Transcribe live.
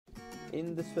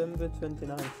In December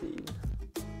 2019,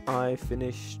 I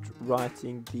finished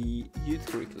writing the youth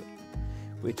curriculum,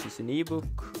 which is an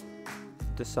ebook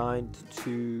designed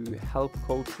to help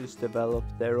coaches develop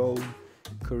their own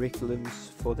curriculums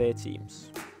for their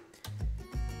teams.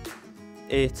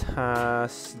 It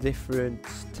has different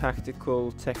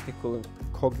tactical, technical, and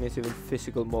cognitive and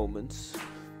physical moments,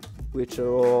 which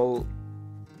are all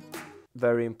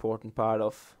very important part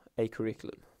of a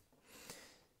curriculum.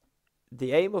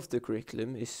 The aim of the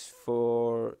curriculum is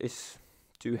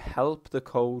to help the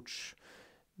coach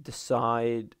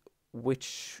decide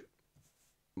which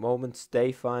moments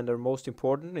they find are most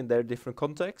important in their different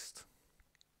contexts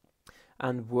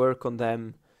and work on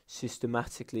them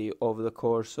systematically over the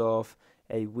course of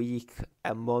a week,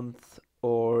 a month,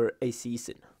 or a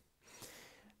season.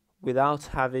 Without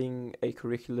having a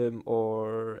curriculum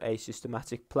or a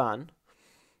systematic plan,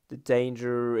 the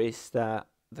danger is that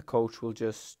the coach will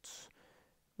just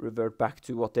revert back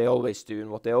to what they always do and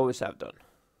what they always have done.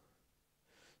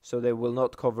 So they will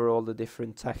not cover all the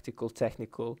different tactical,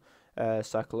 technical,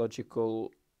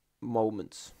 psychological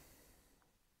moments.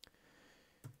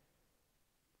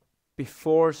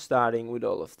 Before starting with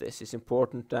all of this, it's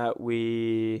important that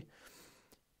we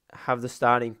have the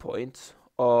starting point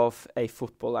of a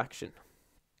football action.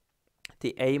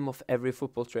 The aim of every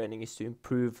football training is to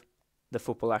improve the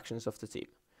football actions of the team.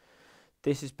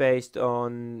 This is based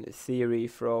on theory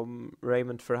from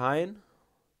Raymond Verheyen,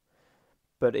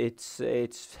 but it's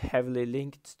heavily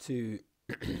linked to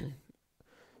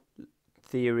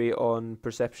theory on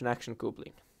perception-action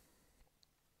coupling.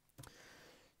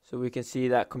 So we can see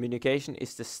that communication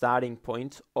is the starting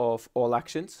point of all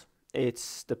actions.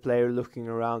 It's the player looking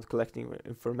around, collecting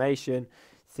information,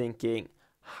 thinking,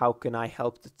 how can I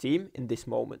help the team in this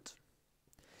moment?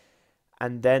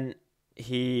 And then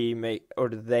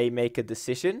they make a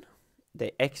decision,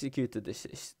 they execute the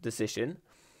decision,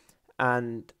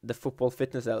 and the football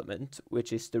fitness element,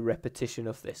 which is the repetition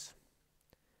of this.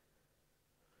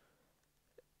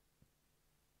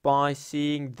 By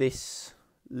seeing this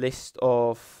list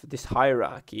of this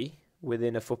hierarchy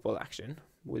within a football action,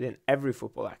 within every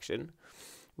football action,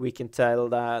 we can tell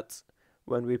that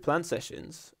when we plan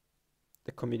sessions,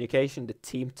 the communication, the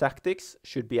team tactics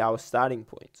should be our starting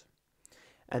point.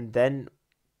 And then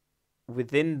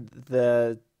within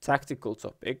the tactical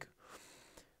topic,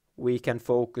 we can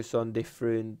focus on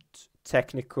different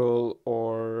technical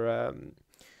or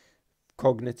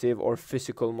cognitive or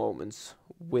physical moments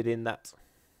within that.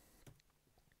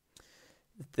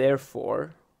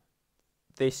 Therefore,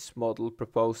 this model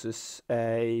proposes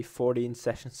a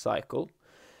 14-session cycle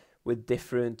with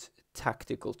different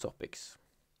tactical topics.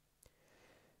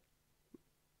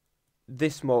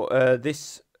 This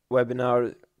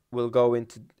webinar will go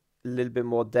into a little bit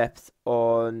more depth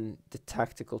on the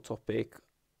tactical topic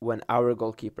when our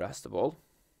goalkeeper has the ball.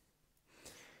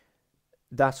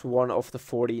 That's one of the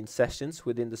 14 sessions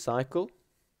within the cycle.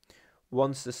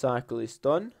 Once the cycle is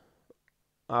done,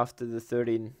 after the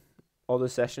 13 other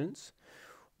sessions,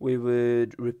 we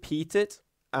would repeat it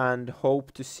and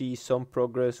hope to see some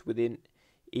progress within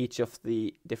each of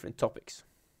the different topics.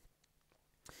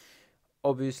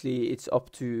 Obviously, it's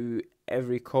up to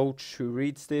every coach who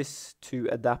reads this to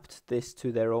adapt this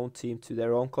to their own team, to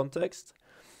their own context.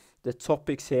 The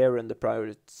topics here and the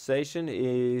prioritization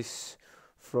is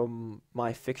from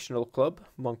my fictional club,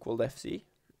 Munkvold FC,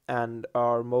 and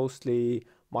are mostly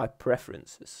my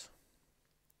preferences.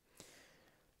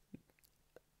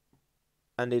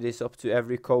 And it is up to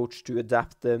every coach to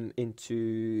adapt them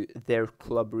into their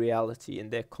club reality in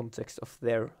their context of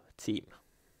their team.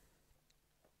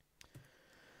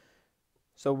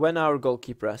 So when our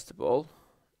goalkeeper has the ball,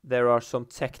 there are some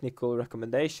technical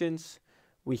recommendations.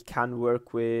 We can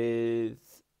work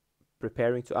with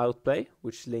preparing to outplay,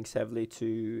 which links heavily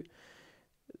to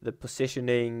the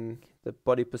positioning, the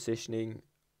body positioning,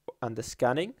 and the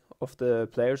scanning of the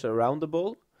players around the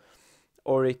ball.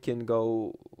 Or it can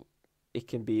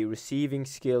be receiving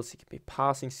skills, it can be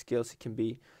passing skills, it can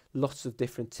be lots of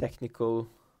different technical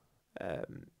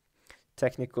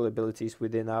abilities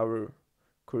within our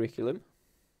curriculum.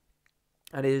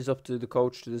 And it is up to the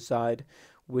coach to decide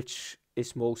which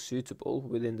is most suitable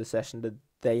within the session that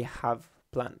they have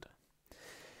planned.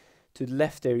 To the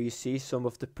left there you see some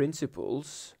of the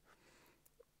principles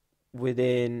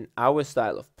within our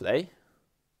style of play,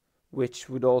 which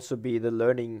would also be the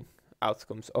learning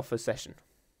outcomes of a session.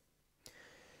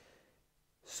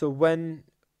 So when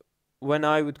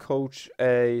I would coach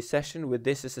a session with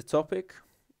this as a topic,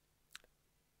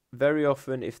 very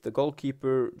often if the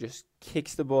goalkeeper just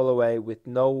kicks the ball away with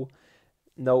no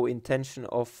intention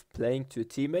of playing to a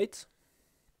teammate,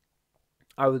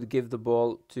 I would give the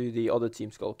ball to the other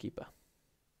team's goalkeeper.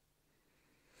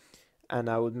 And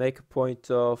I would make a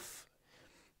point of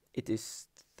it is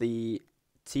the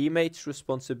teammate's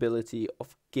responsibility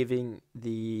of giving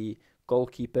the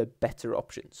goalkeeper better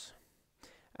options.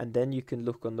 And then you can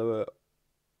look on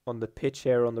the pitch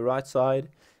here on the right side,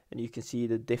 and you can see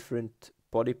the different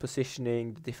body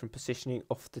positioning, the different positioning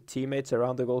of the teammates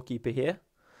around the goalkeeper here.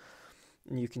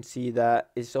 And you can see that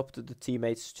it's up to the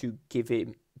teammates to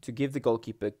give the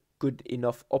goalkeeper good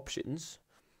enough options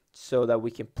so that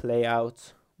we can play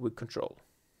out with control.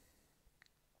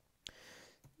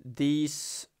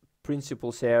 These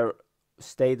principles here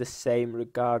stay the same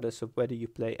regardless of whether you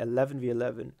play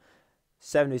 11v11,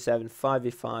 7v7,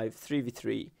 5v5,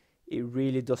 3v3. It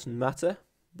really doesn't matter.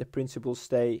 The principles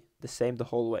stay the same the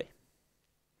whole way.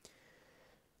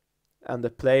 And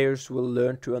the players will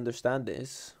learn to understand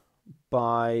this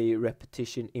by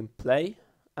repetition in play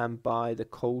and by the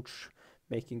coach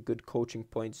making good coaching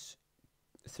points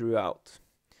throughout.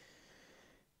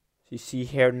 You see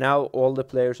here now all the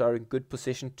players are in good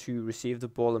position to receive the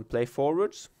ball and play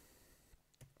forwards.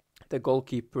 The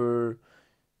goalkeeper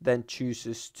then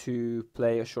chooses to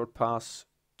play a short pass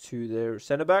to their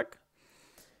centre back.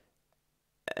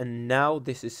 And now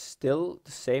this is still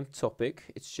the same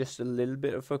topic. It's just a little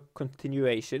bit of a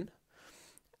continuation.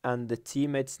 And the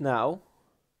teammates now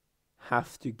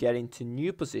have to get into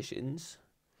new positions,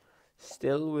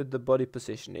 still with the body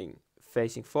positioning,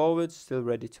 facing forwards, still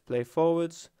ready to play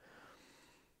forwards.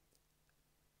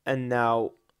 And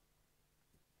now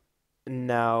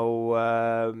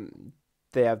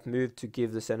they have moved to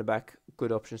give the centre back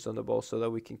good options on the ball so that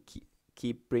we can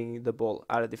keep bringing the ball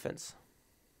out of defense.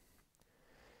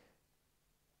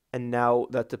 And now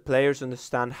that the players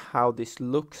understand how this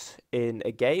looks in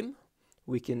a game,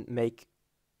 we can make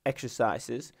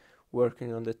exercises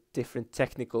working on the different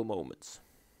technical moments.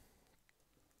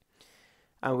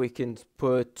 And we can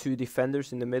put two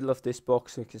defenders in the middle of this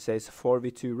box. We can say it's a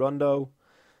 4v2 rondo.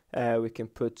 We can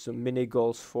put some mini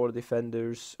goals for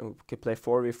defenders, and we can play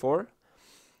 4v4.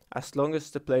 As long as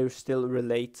the players still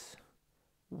relate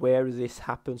where this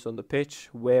happens on the pitch,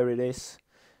 where it is,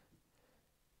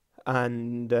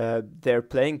 and their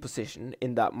playing position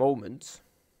in that moment,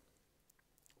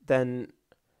 then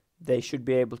they should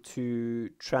be able to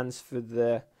transfer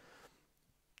the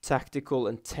tactical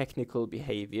and technical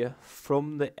behavior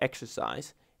from the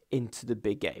exercise into the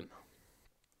big game.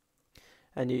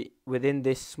 And within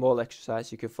this small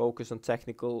exercise, you can focus on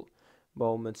technical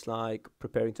moments like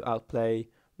preparing to outplay,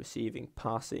 receiving,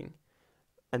 passing,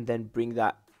 and then bring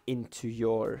that into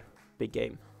your big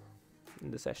game in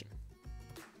the session.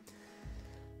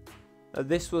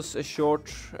 This was a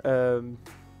short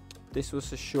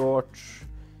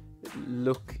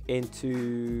look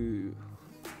into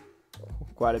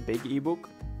quite a big ebook.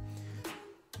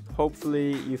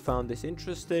 Hopefully you found this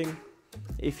interesting.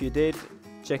 If you did,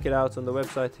 check it out on the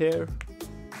website here.